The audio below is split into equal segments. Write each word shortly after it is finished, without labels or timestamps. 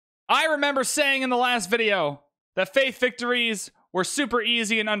I remember saying in the last video that faith victories were super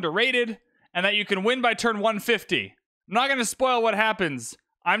easy and underrated, and that you can win by turn 150. I'm not going to spoil what happens.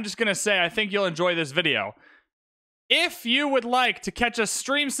 I'm just going to say I think you'll enjoy this video. If you would like to catch us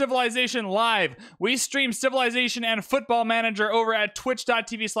stream Civilization live, we stream Civilization and Football Manager over at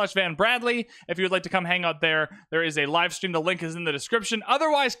twitch.tv/VanBradley. If you would like to come hang out there, there is a live stream. The link is in the description.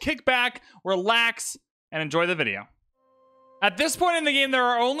 Otherwise, kick back, relax, and enjoy the video. At this point in the game, there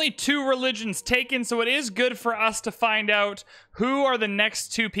are only 2 religions taken, so it is good for us to find out who are the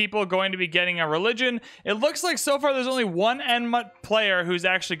next 2 people going to be getting a religion. It looks like so far there's only one Enmet player who's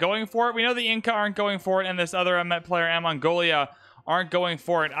actually going for it. We know the Inca aren't going for it, and this other Enmet player, and Mongolia, aren't going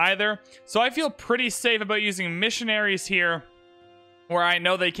for it either. So I feel pretty safe about using missionaries here, where I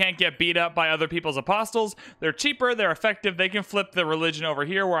know they can't get beat up by other people's apostles. They're cheaper, they're effective, they can flip the religion over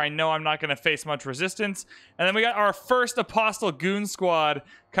here where I know I'm not going to face much resistance. And then we got our first apostle goon squad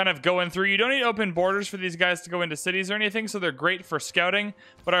kind of going through. You don't need open borders for these guys to go into cities or anything, so they're great for scouting.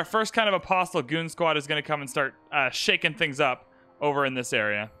 But our first kind of apostle goon squad is going to come and start shaking things up over in this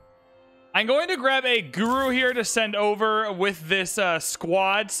area. I'm going to grab a guru here to send over with this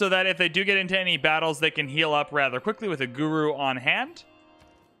squad so that if they do get into any battles, they can heal up rather quickly with a guru on hand.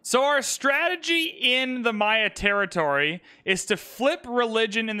 So our strategy in the Maya territory is to flip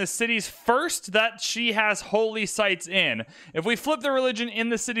religion in the cities first that she has holy sites in. If we flip the religion in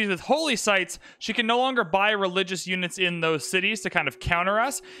the cities with holy sites, she can no longer buy religious units in those cities to kind of counter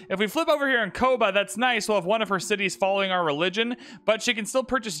us. If we flip over here in Koba, that's nice. We'll have one of her cities following our religion, but she can still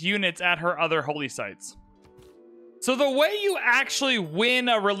purchase units at her other holy sites. So the way you actually win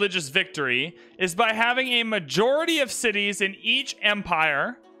a religious victory is by having a majority of cities in each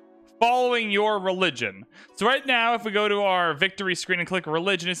empire following your religion. So right now, if we go to our victory screen and click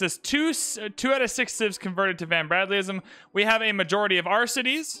religion, it says 2 out of 6 civs converted to VanBradleyism. We have a majority of our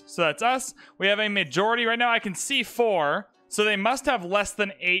cities, so that's us. We have a majority, right now I can see 4, so they must have less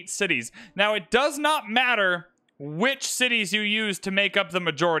than 8 cities. Now it does not matter which cities you use to make up the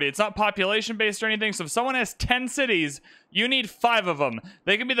majority. It's not population based or anything, so if someone has 10 cities, you need 5 of them.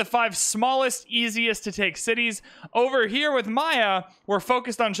 They can be the 5 smallest, easiest to take cities. Over here with Maya, we're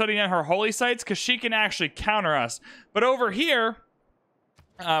focused on shutting down her holy sites because she can actually counter us. But over here,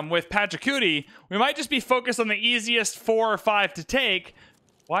 with Pachacuti, we might just be focused on the easiest 4 or 5 to take.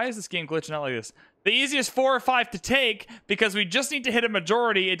 Why is this game glitching out like this? The easiest 4 or 5 to take because we just need to hit a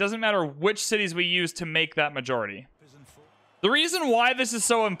majority. It doesn't matter which cities we use to make that majority. The reason why this is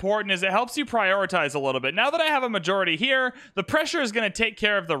so important is it helps you prioritize a little bit. Now that I have a majority here, the pressure is going to take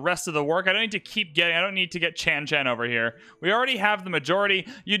care of the rest of the work. I don't need to get Chan over here. We already have the majority.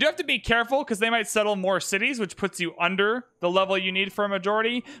 You do have to be careful because they might settle more cities, which puts you under the level you need for a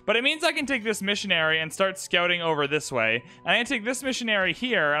majority. But it means I can take this missionary and start scouting over this way. And I can take this missionary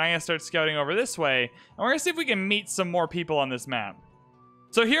here and I'm going to start scouting over this way. And we're going to see if we can meet some more people on this map.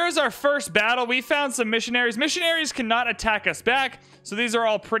 So here's our first battle. We found some missionaries. Missionaries cannot attack us back, so these are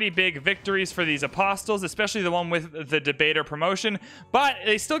all pretty big victories for these apostles, especially the one with the debater promotion. But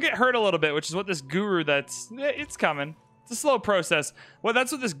they still get hurt a little bit, which is what this guru it's coming. It's a slow process. Well,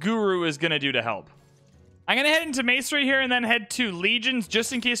 that's what this guru is going to do to help. I'm going to head into Masonry here and then head to Legions,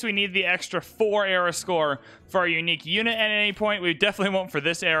 just in case we need the extra 4 era score for our unique unit at any point. We definitely won't for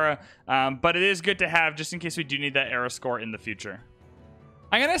this era, but it is good to have just in case we do need that era score in the future.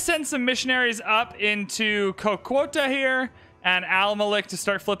 I'm going to send some missionaries up into Kokwota here and Al-Malik to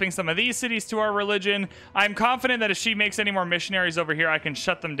start flipping some of these cities to our religion. I'm confident that if she makes any more missionaries over here, I can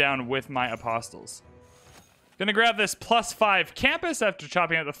shut them down with my apostles. Going to grab this +5 campus after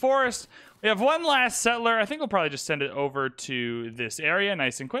chopping out the forest. We have one last settler. I think we'll probably just send it over to this area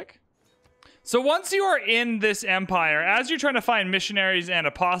nice and quick. So once you are in this empire, as you're trying to find missionaries and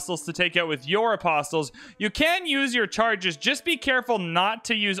apostles to take out with your apostles, you can use your charges. Just be careful not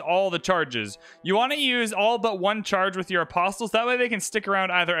to use all the charges. You want to use all but 1 charge with your apostles. That way they can stick around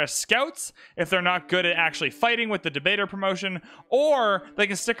either as scouts, if they're not good at actually fighting with the debater promotion, or they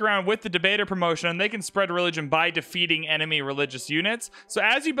can stick around with the debater promotion and they can spread religion by defeating enemy religious units. So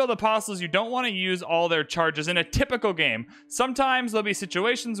as you build apostles, you don't want to use all their charges in a typical game. Sometimes there'll be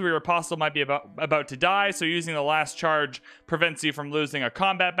situations where your apostle might be about to die, so using the last charge prevents you from losing a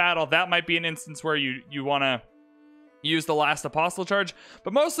combat battle. That might be an instance where you want to use the last apostle charge,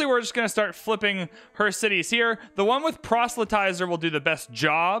 but mostly we're just going to start flipping her cities here. The one with proselytizer will do the best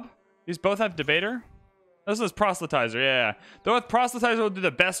job. These both have debater. This is proselytizer, yeah. The one with proselytizer will do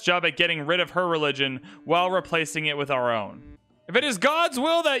the best job at getting rid of her religion while replacing it with our own. If it is God's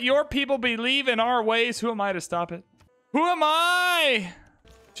will that your people believe in our ways, who am I to stop it? Who am I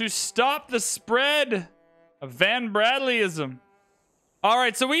to stop the spread of VanBradleyism? All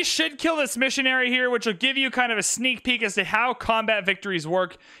right, so we should kill this missionary here, which will give you kind of a sneak peek as to how combat victories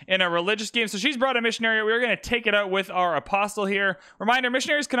work in a religious game. So she's brought a missionary. We're going to take it out with our apostle here. Reminder,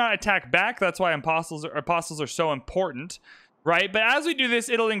 missionaries cannot attack back. That's why apostles are so important, right? But as we do this,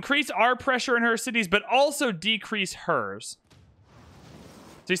 it'll increase our pressure in her cities, but also decrease hers.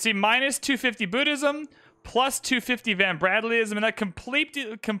 So you see minus 250 Buddhism, plus 250 VanBradleyism, and that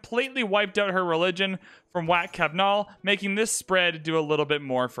completely wiped out her religion from Wat Cabnal, making this spread do a little bit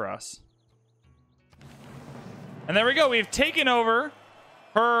more for us. And there we go. We've taken over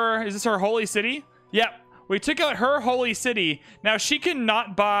her... Is this her holy city? Yep. We took out her holy city. Now, she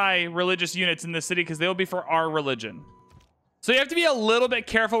cannot buy religious units in this city because they'll be for our religion. So you have to be a little bit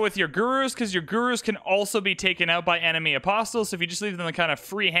careful with your gurus because your gurus can also be taken out by enemy apostles. So if you just leave them kind of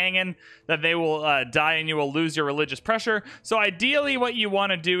free hanging, that they will die and you will lose your religious pressure. So ideally what you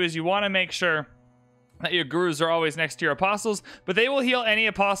want to do is you want to make sure that your gurus are always next to your apostles, but they will heal any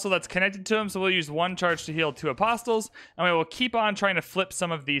apostle that's connected to them. So we'll use 1 charge to heal 2 apostles, and we will keep on trying to flip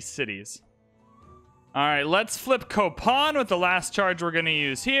some of these cities. All right, let's flip Kopan with the last charge we're going to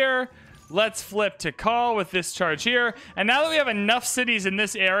use here. Let's flip Tikal with this charge here. And now that we have enough cities in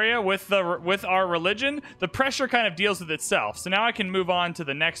this area with our religion, the pressure kind of deals with itself. So now I can move on to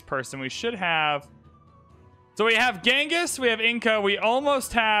the next person. We should have... So we have Genghis, we have Inca, we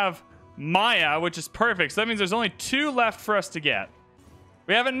almost have Maya, which is perfect. So that means there's only 2 left for us to get.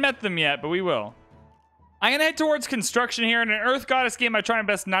 We haven't met them yet, but we will. I'm going to head towards construction here. In an Earth Goddess game, I try my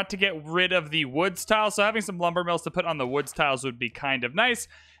best not to get rid of the woods tiles, so having some lumber mills to put on the woods tiles would be kind of nice.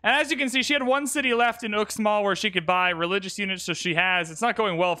 And as you can see, she had 1 city left in Uxmal where she could buy religious units, so she has. It's not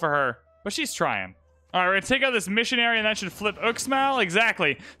going well for her, but she's trying. All right, we're going to take out this missionary, and that should flip Uxmal.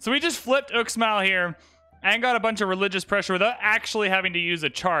 Exactly. So we just flipped Uxmal here and got a bunch of religious pressure without actually having to use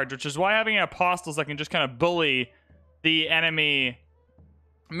a charge, which is why having apostles that can just kind of bully the enemy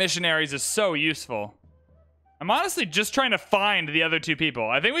missionaries is so useful. I'm honestly just trying to find the other 2 people.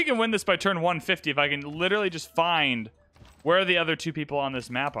 I think we can win this by turn 150 if I can literally just find where the other 2 people on this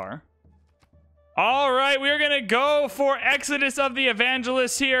map are. All right, we're going to go for Exodus of the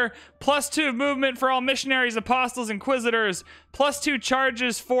Evangelists here. Plus 2 movement for all missionaries, apostles, inquisitors. Plus 2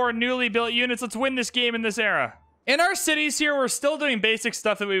 charges for newly built units. Let's win this game in this era. In our cities here, we're still doing basic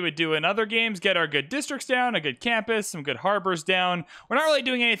stuff that we would do in other games. Get our good districts down, a good campus, some good harbors down. We're not really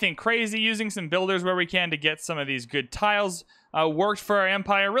doing anything crazy, using some builders where we can to get some of these good tiles worked for our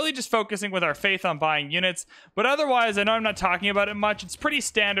empire. Really just focusing with our faith on buying units. But otherwise, I know I'm not talking about it much. It's pretty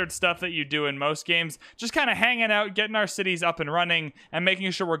standard stuff that you do in most games. Just kind of hanging out, getting our cities up and running, and making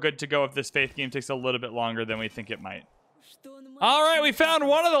sure we're good to go if this faith game takes a little bit longer than we think it might. All right, we found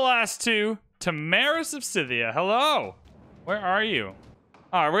one of the last 2. Tamaris of Scythia. Hello. Where are you?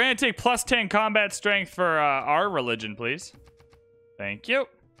 All right, we're going to take plus 10 combat strength for our religion, please. Thank you.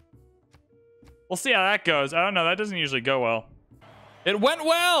 We'll see how that goes. I don't know. That doesn't usually go well. It went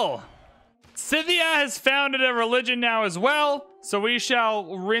well. Scythia has founded a religion now as well. So we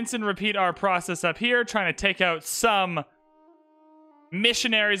shall rinse and repeat our process up here, trying to take out some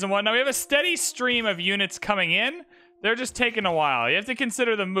missionaries and whatnot. We have a steady stream of units coming in. They're just taking a while. You have to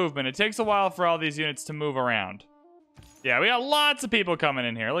consider the movement. It takes a while for all these units to move around. Yeah, we got lots of people coming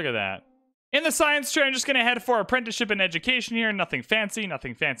in here. Look at that. In the science trade, I'm just going to head for apprenticeship and education here. Nothing fancy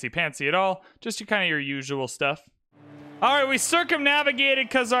pantsy at all. Just kind of your usual stuff. All right, we circumnavigated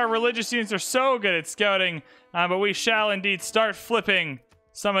because our religious units are so good at scouting. But we shall indeed start flipping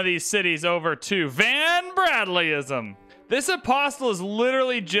some of these cities over to VanBradleyism. This apostle is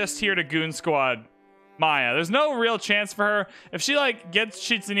literally just here to goon squad Maya. There's no real chance for her. If she gets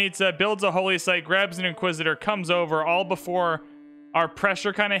Chichen Itza, builds a holy site, grabs an inquisitor, comes over all before our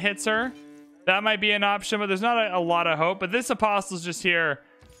pressure kind of hits her, that might be an option, but there's not a lot of hope. But this apostle's just here,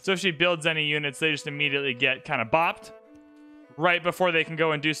 so if she builds any units, they just immediately get kind of bopped right before they can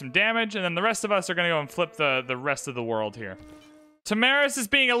go and do some damage, and then the rest of us are going to go and flip the rest of the world here. Tamaris is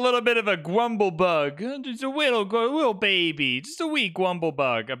being a little bit of a grumble bug. Just a little baby. Just a wee grumble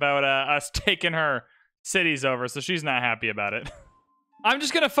bug about us taking her cities over, so she's not happy about it. I'm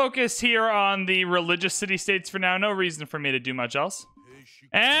just going to focus here on the religious city-states for now. No reason for me to do much else.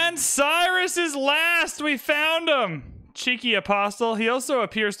 And Cyrus is last. We found him. Cheeky apostle. He also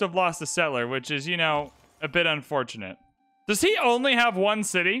appears to have lost a settler, which is, you know, a bit unfortunate. Does he only have 1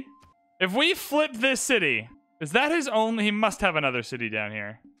 city? If we flip this city, is that his only? He must have another city down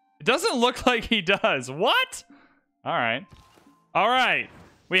here. It doesn't look like he does. What? All right. All right.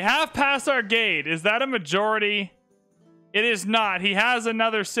 We have passed our gate. Is that a majority? It is not. He has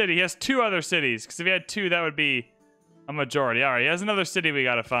another city. He has 2 other cities. Because if he had 2, that would be a majority. All right. He has another city we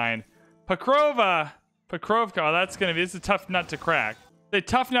got to find. Pokrovka. Oh, that's going to be... This is a tough nut to crack. They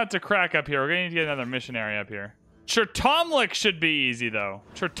tough nut to crack up here. We're gonna need to get another missionary up here. Chertomlik should be easy though.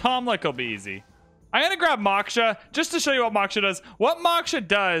 Chertomlik will be easy. I'm gonna grab Moksha just to show you what Moksha does. What Moksha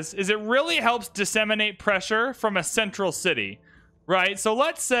does is it really helps disseminate pressure from a central city, right? So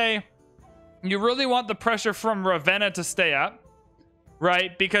let's say you really want the pressure from Ravenna to stay up,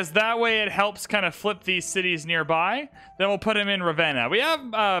 right? Because that way it helps kind of flip these cities nearby. Then we'll put him in Ravenna. We have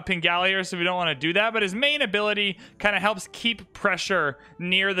Pingali here, so we don't want to do that. But his main ability kind of helps keep pressure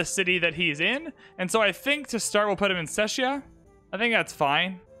near the city that he's in. And so I think to start, we'll put him in Sesia. I think that's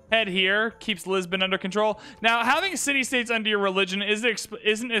fine. Head here, keeps Lisbon under control. Now, having city-states under your religion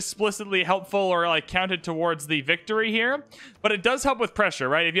isn't explicitly helpful or like counted towards the victory here, but it does help with pressure,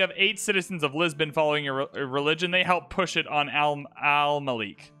 right? If you have 8 citizens of Lisbon following your religion, they help push it on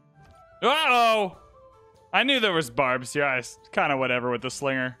Al-Malik. Uh-oh! I knew there was barbs here. I was kind of whatever with the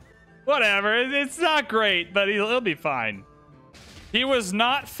slinger. Whatever. It's not great, but he'll be fine. He was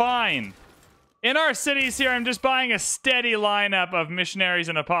not fine. In our cities here, I'm just buying a steady lineup of missionaries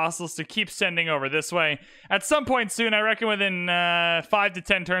and apostles to keep sending over this way. At some point soon, I reckon within 5 to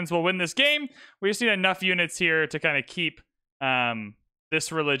 10 turns, we'll win this game. We just need enough units here to kind of keep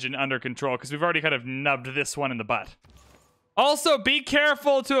this religion under control, because we've already kind of nubbed this one in the butt. Also, be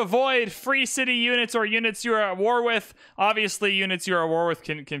careful to avoid free city units or units you're at war with. Obviously, units you're at war with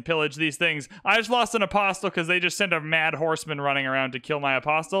can pillage these things. I just lost an apostle because they just sent a mad horseman running around to kill my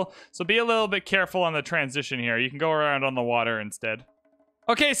apostle. So be a little bit careful on the transition here. You can go around on the water instead.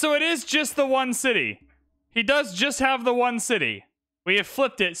 Okay, so it is just the one city. He does just have the one city. We have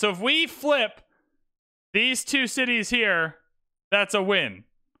flipped it. So if we flip these 2 cities here, that's a win.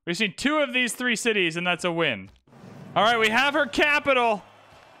 We've seen 2 of these 3 cities, and that's a win. All right, we have her capital. All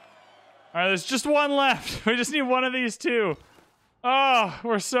right, there's just one left. We just need one of these 2. Oh,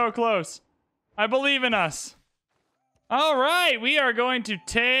 we're so close. I believe in us. All right, we are going to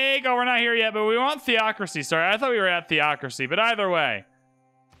take... Oh, we're not here yet, but we want theocracy. Sorry, I thought we were at theocracy, but either way.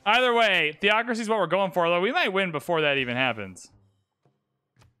 Either way, theocracy is what we're going for, though we might win before that even happens.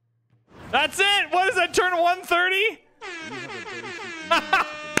 That's it! What is that, turn 130?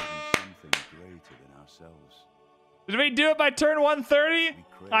 Did we do it by turn 130?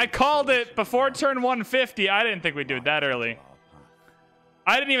 I called it before turn 150. I didn't think we'd do it that early.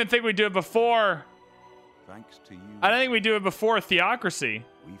 I didn't even think we'd do it before. Thanks to you. I didn't think we'd do it before theocracy.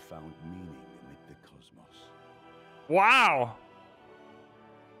 We found meaning amid the cosmos. Wow.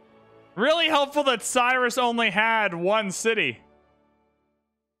 Really helpful that Cyrus only had 1 city.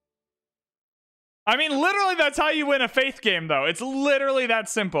 I mean, literally, that's how you win a faith game, though. It's literally that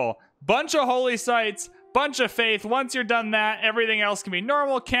simple. Bunch of holy sites. Bunch of faith. Once you're done that, everything else can be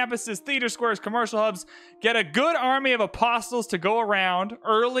normal. Campuses, theater squares, commercial hubs. Get a good army of apostles to go around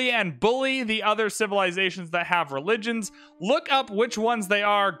early and bully the other civilizations that have religions. Look up which ones they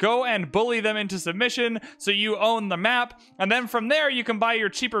are. Go and bully them into submission so you own the map. And then from there, you can buy your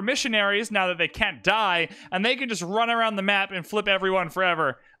cheaper missionaries now that they can't die. And they can just run around the map and flip everyone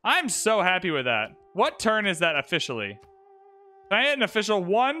forever. I'm so happy with that. What turn is that officially? Can I hit an official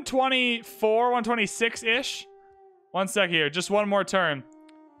 124, 126-ish? One sec here. Just one more turn.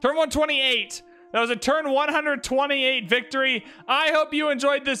 Turn 128. That was a turn 128 victory. I hope you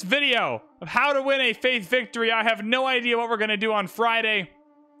enjoyed this video of how to win a faith victory. I have no idea what we're going to do on Friday.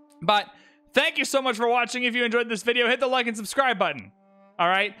 But thank you so much for watching. If you enjoyed this video, hit the like and subscribe button. All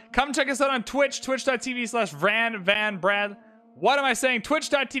right? Come check us out on Twitch. Twitch.tv/VanBradley. What am I saying?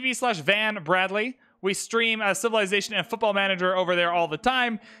 Twitch.tv/VanBradley. We stream Civilization and Football Manager over there all the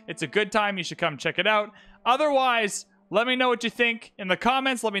time. It's a good time. You should come check it out. Otherwise, let me know what you think in the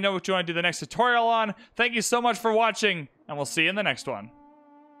comments. Let me know what you want to do the next tutorial on. Thank you so much for watching, and we'll see you in the next one.